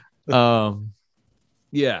 Anyway,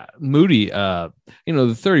 yeah, Moody, the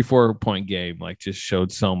 34-point game just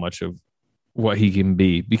showed so much of what he can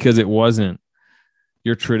be, because it wasn't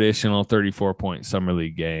your traditional 34-point summer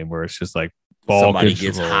league game where it's just like ball somebody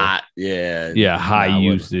control. Gets hot. Yeah, high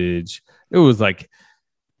usage. It was like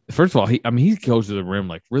First of all, he goes to the rim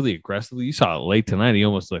like really aggressively. You saw it late tonight. He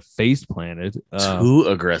almost like face planted too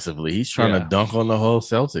aggressively. He's trying to dunk on the whole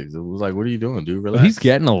Celtics. It was like, what are you doing, dude? Relax. But he's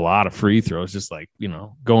getting a lot of free throws, just like,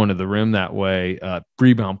 going to the rim that way.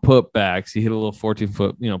 Rebound putbacks. He hit a little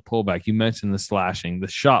 14-foot, pullback. You mentioned the slashing. The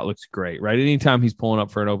shot looks great, right? Anytime he's pulling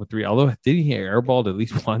up for an open three, although did he airballed at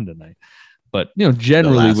least one tonight? But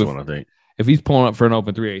generally, the last one, I think. If he's pulling up for an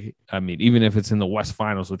open three, I mean, even if it's in the West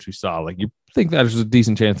Finals, which we saw, like you think there's a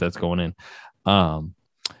decent chance that's going in.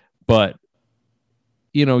 But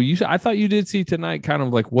I thought you did see tonight kind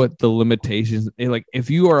of like what the limitations, like if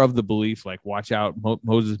you are of the belief, like watch out,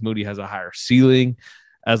 Moses Moody has a higher ceiling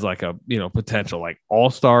as like a, potential like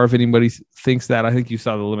all-star. If anybody thinks that, I think you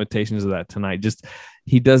saw the limitations of that tonight. Just,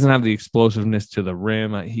 he doesn't have the explosiveness to the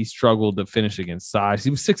rim. He struggled to finish against size. He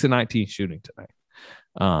was 6 of 19 shooting tonight.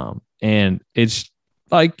 And it's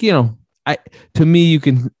like, to me,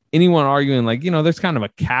 anyone arguing like, there's kind of a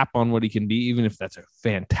cap on what he can be, even if that's a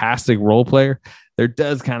fantastic role player, there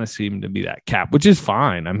does kind of seem to be that cap, which is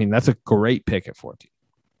fine. I mean, that's a great pick at 14.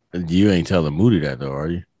 You ain't telling Moody that though, are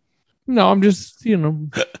you? No, I'm just,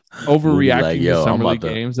 overreacting like, to summer league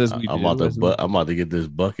games as we I'm about to get this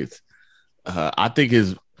buckets. I think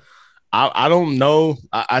I don't know.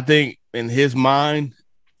 I think in his mind,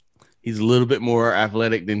 he's a little bit more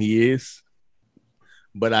athletic than he is.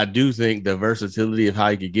 But I do think the versatility of how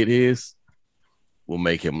he could get his will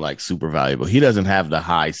make him like super valuable. He doesn't have the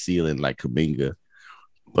high ceiling like Kuminga.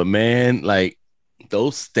 But man, like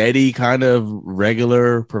those steady kind of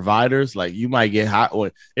regular providers, like you might get hot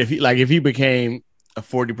if he became a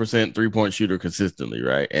 40% 3-point shooter consistently,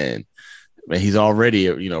 right? And man, he's already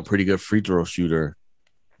a pretty good free throw shooter.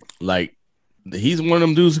 Like he's one of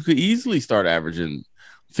them dudes who could easily start averaging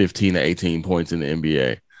 15 to 18 points in the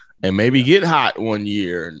NBA and maybe get hot one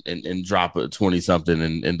year and drop a 20 something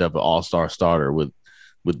and end up an all-star starter with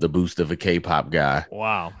the boost of a K-pop guy.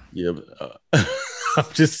 Wow. I'm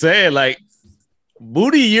just saying, like,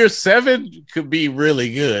 Moody year 7 could be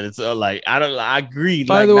really good. It's I agree.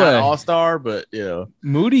 By the way, all-star, but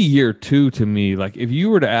Moody year 2 to me, like if you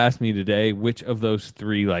were to ask me today, which of those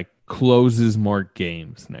 3 like closes more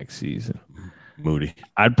games next season, Moody.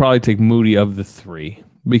 I'd probably take Moody of the 3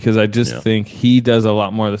 because I just think he does a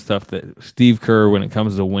lot more of the stuff that Steve Kerr, when it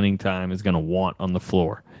comes to winning time, is going to want on the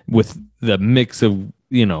floor with the mix of,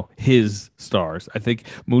 his stars. I think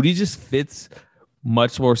Moody just fits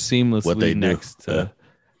much more seamlessly next to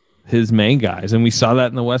his main guys. And we saw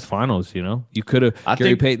that in the West Finals, You could have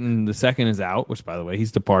Gary Payton II is out, which by the way,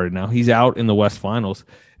 he's departed now. He's out in the West Finals.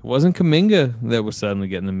 It wasn't Kuminga that was suddenly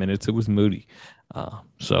getting the minutes, it was Moody. I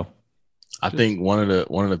think one of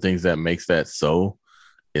the things that makes that so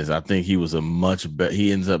is I think he was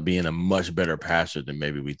he ends up being a much better passer than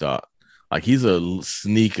maybe we thought. Like he's a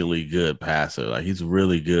sneakily good passer. Like he's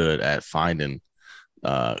really good at finding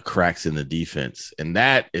cracks in the defense. And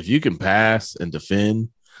that, if you can pass and defend,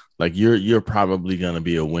 like you're probably going to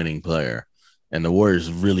be a winning player. And the Warriors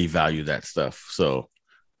really value that stuff. So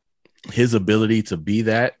his ability to be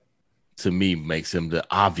that, to me, makes him the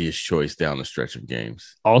obvious choice down the stretch of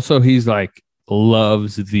games. Also, he's like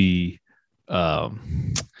loves the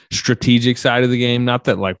strategic side of the game. Not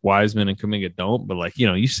that like Wiseman and Kuminga don't, but like,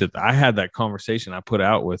 you said, I had that conversation I put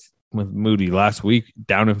out with Moody last week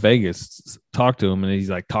down in Vegas, talked to him, and he's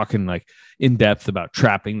like talking like in depth about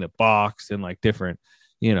trapping the box and like different,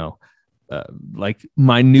 like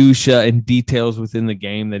minutia and details within the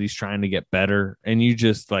game that he's trying to get better. And you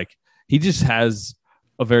just like, he just has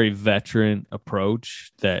a very veteran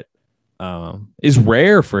approach that is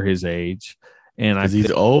rare for his age. And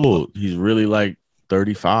he's old. He's really like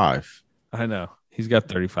 35. I know. He's got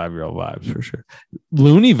 35-year-old vibes for sure.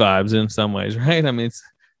 Looney vibes in some ways, right? I mean, it's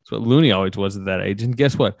what Looney always was at that age. And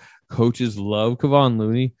guess what? Coaches love Kevon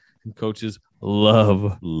Looney, and coaches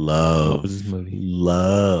love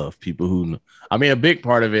people who – I mean, a big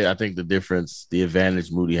part of it, I think the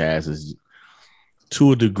advantage Moody has is,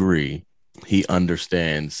 to a degree, he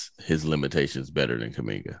understands his limitations better than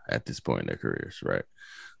Kuminga at this point in their careers, right?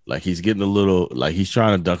 Like he's getting a little, like he's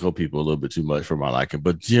trying to dunk on people a little bit too much for my liking,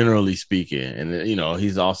 but generally speaking, and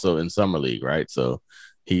he's also in summer league, right? So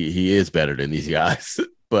he is better than these guys,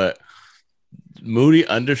 but Moody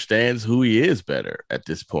understands who he is better at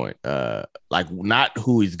this point. Like not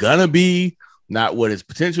who he's gonna be, not what his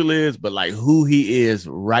potential is, but like who he is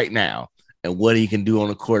right now and what he can do on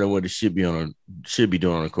the court and what he should be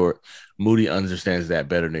doing on the court. Moody understands that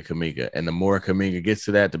better than Kuminga, and the more Kuminga gets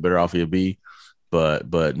to that, the better off he'll be.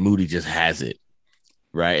 But Moody just has it,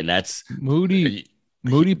 right? And that's Moody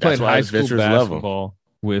played high school basketball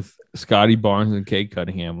with Scotty Barnes and Cade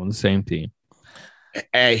Cunningham on the same team.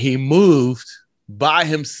 And he moved by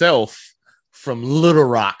himself from Little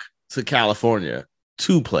Rock to California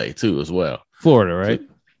to play too as well. Florida, right?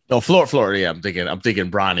 No, Florida. Yeah, I'm thinking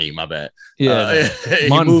Bronny. My bad. Yeah,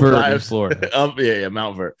 Montverde, Florida. Yeah,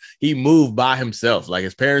 Mount Verde. He moved by himself. Like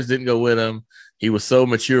his parents didn't go with him. He was so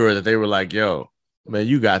mature that they were like, "Yo, man,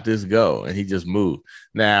 you got this. Go," and he just moved.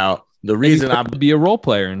 Now the reason I be a role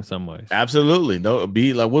player in some ways. Absolutely, no,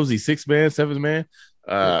 be like, what was he? 6th man, 7th man?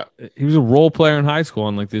 He was a role player in high school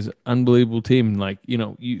on like this unbelievable team. Like,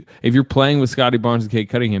 if you're playing with Scotty Barnes and Cade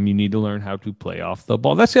Cunningham, you need to learn how to play off the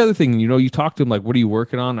ball. That's the other thing. You talk to him like, what are you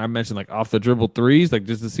working on? I mentioned like off the dribble threes, like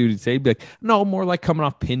just to see what he'd say. He'd be like, no, more like coming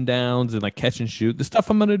off pin downs and like catch and shoot, the stuff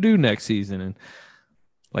I'm going to do next season. And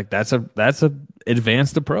like that's a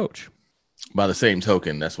advanced approach. By the same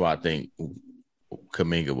token, that's why I think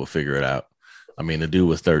Kuminga will figure it out. I mean, the dude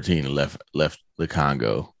was 13 and left the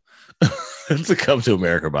Congo to come to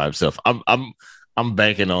America by himself. I'm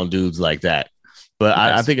banking on dudes like that. But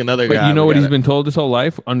yes. I think another guy. You know what he's been told his whole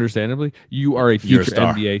life, understandably? You are a future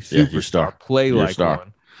NBA superstar. Play like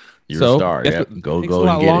one. You're a star. Yeah. Go. It's a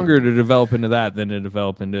lot longer to develop into that than to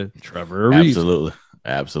develop into Trevor Ariza.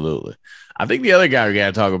 Absolutely. I think the other guy we got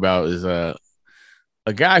to talk about is a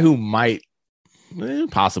guy who might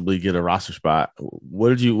possibly get a roster spot. What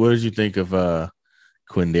did you think of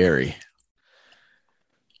Quinndary?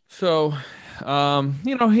 So,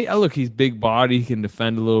 he's big body, he can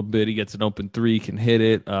defend a little bit. He gets an open three, can hit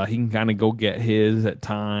it. He can kind of go get his at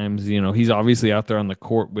times. He's obviously out there on the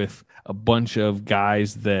court with a bunch of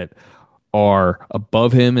guys that are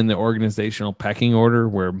above him in the organizational pecking order,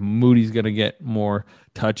 where Moody's going to get more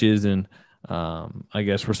touches and I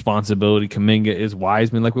guess responsibility. Kuminga is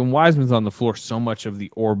Wiseman. Like when Wiseman's on the floor, so much of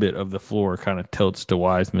the orbit of the floor kind of tilts to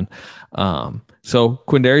Wiseman. So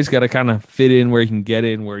Quindary's got to kind of fit in where he can get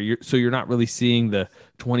in, you're not really seeing the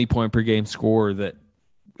 20-point per game score that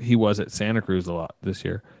he was at Santa Cruz a lot this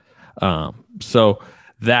year. So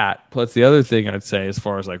that plus the other thing I'd say as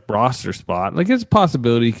far as like roster spot, like it's a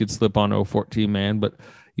possibility he could slip on 014 man, but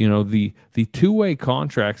the two-way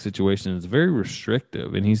contract situation is very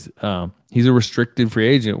restrictive, and he's a restricted free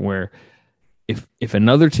agent where if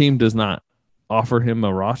another team does not offer him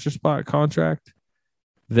a roster spot contract,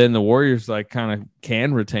 then the Warriors like kind of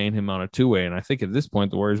can retain him on a two-way. And I think at this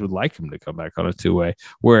point the Warriors would like him to come back on a two-way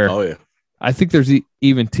where I think there's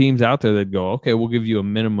even teams out there that go, okay, we'll give you a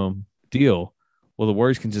minimum deal. Well, the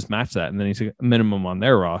Warriors can just match that, and then he's a minimum on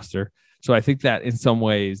their roster. So I think that in some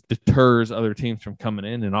ways deters other teams from coming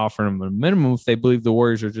in and offering him a minimum if they believe the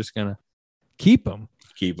Warriors are just going to keep him.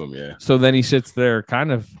 Yeah. So then he sits there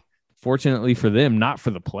kind of, fortunately for them, not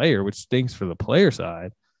for the player, which stinks for the player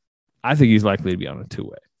side. I think he's likely to be on a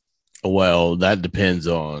two-way. Well, that depends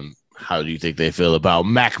on how do you think they feel about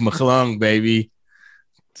Mac McClung, baby.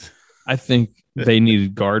 I think they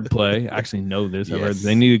needed guard play. I actually know this. Yes,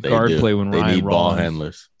 they needed guard play when Ryan Rollins. Ball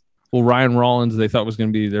handlers. Well, Ryan Rollins, they thought was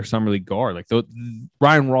going to be their summer league guard. Like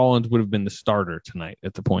Ryan Rollins would have been the starter tonight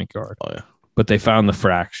at the point guard. Oh yeah, but they found the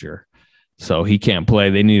fracture, so he can't play.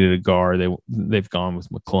 They needed a guard. They've gone with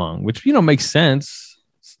McClung, which makes sense.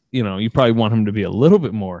 You probably want him to be a little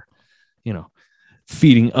bit more,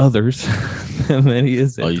 feeding others than he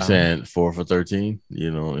is. Oh, you saying 4 for 13?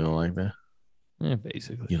 You don't like that? Yeah,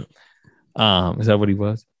 basically. Is that what he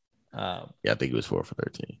was? Yeah, I think he was 4 for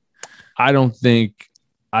 13.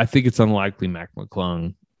 I think it's unlikely Mac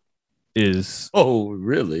McClung is. Oh,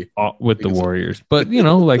 really? With the Warriors, but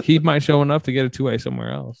like he might show enough to get a two-way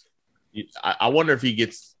somewhere else. I wonder if he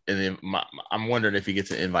gets I'm wondering if he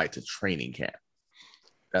gets an invite to training camp.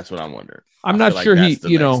 That's what I'm wondering. I'm not sure he.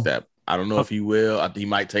 Step. I don't know if he will. He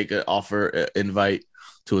might take an invite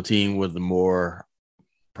to a team with more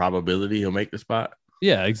probability he'll make the spot.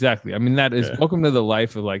 Yeah, exactly. I mean, that is welcome to the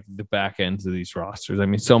life of like the back ends of these rosters. I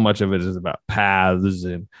mean, so much of it is about paths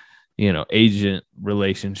and, agent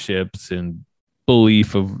relationships and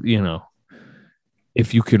belief of,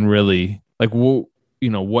 if you can really like,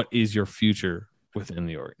 what is your future within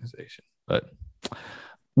the organization? But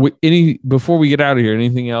before we get out of here,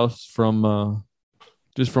 anything else from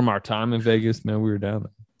just from our time in Vegas? Man, we were down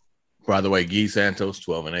there. By the way, Guy Santos,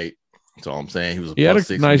 12-8. That's all I'm saying. He was had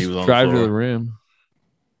a nice drive to the rim.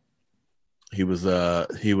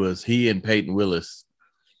 He and Peyton Willis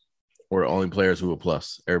were the only players who were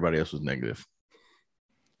plus. Everybody else was negative.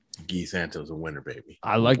 Guy Santos a winner, baby.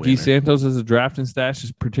 I like Guy Santos as a drafting stash,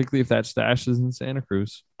 particularly if that stash is in Santa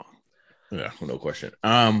Cruz. Yeah, no question.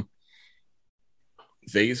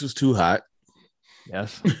 Vegas was too hot.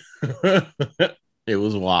 Yes. It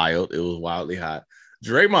was wild. It was wildly hot.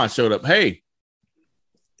 Draymond showed up. Hey,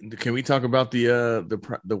 can we talk about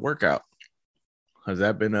the workout? Has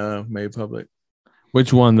that been made public?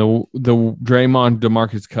 Which one? The Draymond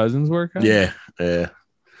DeMarcus Cousins workout? Yeah.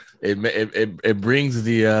 It brings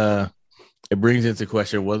into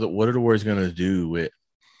question what are the Warriors going to do with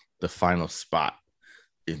the final spot?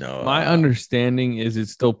 You know, my understanding is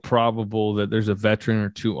it's still probable that there's a veteran or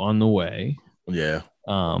two on the way. Yeah.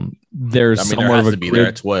 There's there has to be there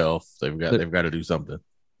at 12. They've got to do something.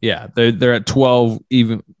 Yeah, they're at 12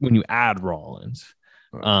 even when you add Rollins.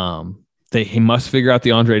 He must figure out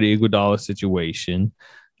the Andre Iguodala situation,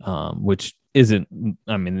 which isn't.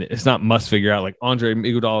 I mean, it's not must figure out. Like Andre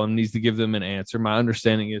Iguodala needs to give them an answer. My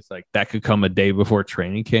understanding is like that could come a day before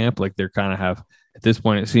training camp. Like they're kind of have at this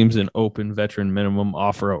point. It seems an open veteran minimum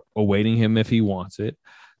offer awaiting him if he wants it.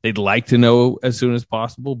 They'd like to know as soon as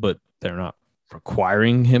possible, but they're not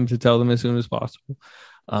requiring him to tell them as soon as possible.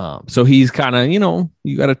 So he's kind of,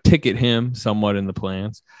 you got to ticket him somewhat in the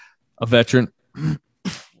plans. A veteran,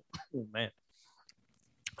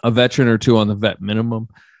 a veteran or two on the vet minimum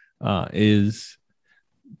is,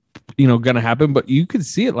 going to happen. But you could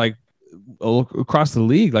see it like across the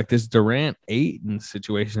league, like this Durant Ayton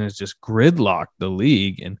situation has just gridlocked the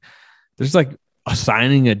league, and there's like a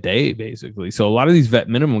signing a day basically. So a lot of these vet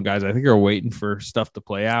minimum guys, I think, are waiting for stuff to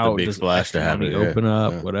play out, the big splash to happen, open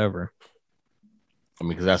up, whatever. I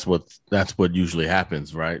mean, because that's what usually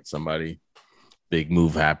happens, right? Somebody big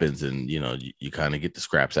move happens, and you kind of get the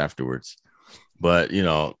scraps afterwards. But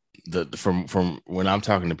from when I'm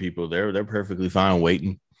talking to people, they're perfectly fine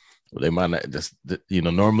waiting. They might not just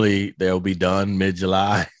normally they'll be done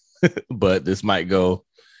mid-July, but this might go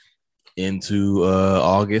into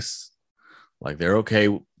August. Like they're okay.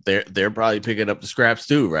 They're probably picking up the scraps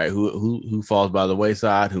too, right? Who falls by the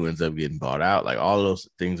wayside, who ends up getting bought out. Like all of those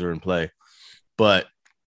things are in play. But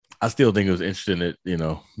I still think it was interesting that,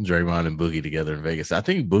 Draymond and Boogie together in Vegas. I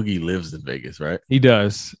think Boogie lives in Vegas, right? He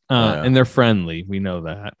does. And they're friendly. We know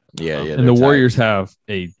that. Yeah. And the Warriors have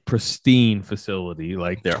a pristine facility,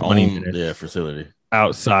 like their own facility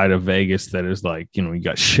outside of Vegas that is like, you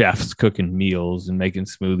got chefs cooking meals and making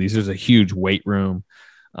smoothies. There's a huge weight room.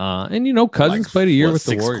 And, Cousins played a year with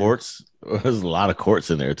the Warriors. Courts. There's a lot of courts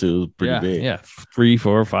in there, too. Pretty big. Yeah. 3,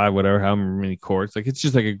 4, 5, whatever, however many courts. Like, it's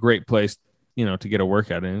just like a great place, to get a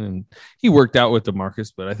workout in. And he worked out with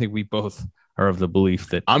DeMarcus, but I think we both are of the belief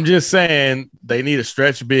that I'm just saying they need a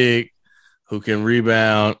stretch big who can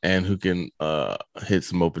rebound and who can hit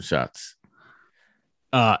some open shots.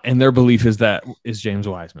 And their belief is James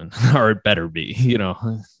Wiseman, or it better be.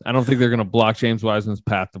 I don't think they're going to block James Wiseman's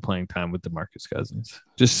path to playing time with DeMarcus Cousins.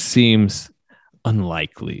 Just seems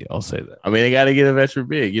unlikely. I'll say that. I mean, they got to get a veteran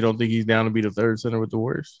big. You don't think he's down to be the third center with the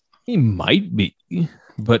Warriors? He might be,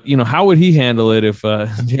 but how would he handle it if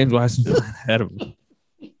James Wiseman's ahead of him?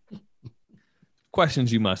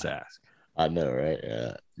 Questions you must ask. I know, right?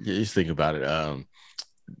 Yeah. Just think about it.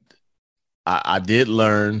 I did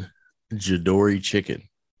learn Jadori chicken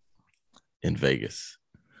in Vegas.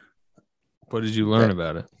 What did you learn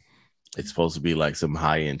about it? It's supposed to be like some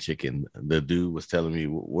high-end chicken. The dude was telling me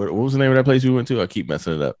what was the name of that place we went to? I keep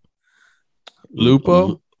messing it up.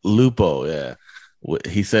 Lupo? Lupo, yeah.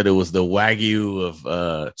 He said it was the Wagyu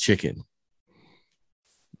of chicken.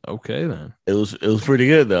 Okay, then. It was pretty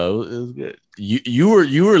good though. It was good.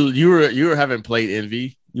 You were having plate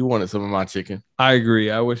envy. You wanted some of my chicken. I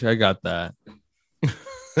agree. I wish I got that.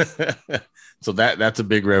 So that's a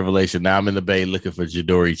big revelation. Now I'm in the Bay looking for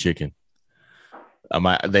Jadori chicken.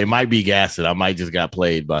 They might be gassing. I might just got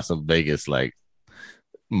played by some Vegas like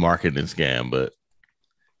marketing scam, but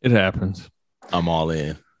it happens. I'm all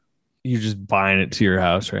in. You're just buying it to your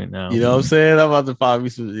house right now. You know what I'm saying? I'm about to probably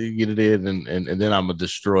get it in and then I'm gonna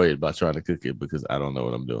destroy it by trying to cook it because I don't know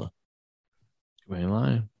what I'm doing. You ain't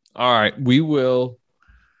lying. All right, we will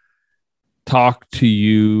talk to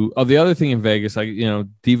you. Oh, the other thing in Vegas, like Dante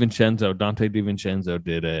DiVincenzo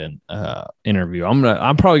did an interview.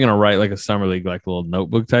 I'm probably gonna write like a summer league, like a little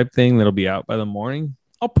notebook type thing that'll be out by the morning.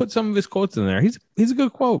 I'll put some of his quotes in there. He's a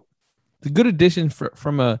good quote. It's a good addition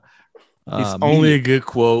from a. It's only a good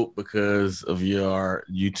quote because of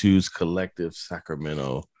you two's collective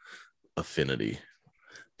Sacramento affinity.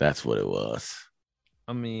 That's what it was.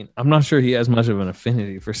 I mean, I'm not sure he has much of an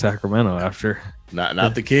affinity for Sacramento after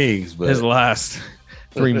not the Kings, but his last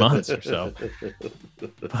 3 months or so.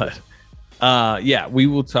 But yeah, we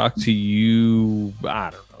will talk to you.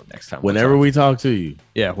 I don't know, next time. Whenever we talk to you.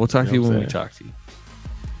 Yeah, we'll talk to you when we talk to you.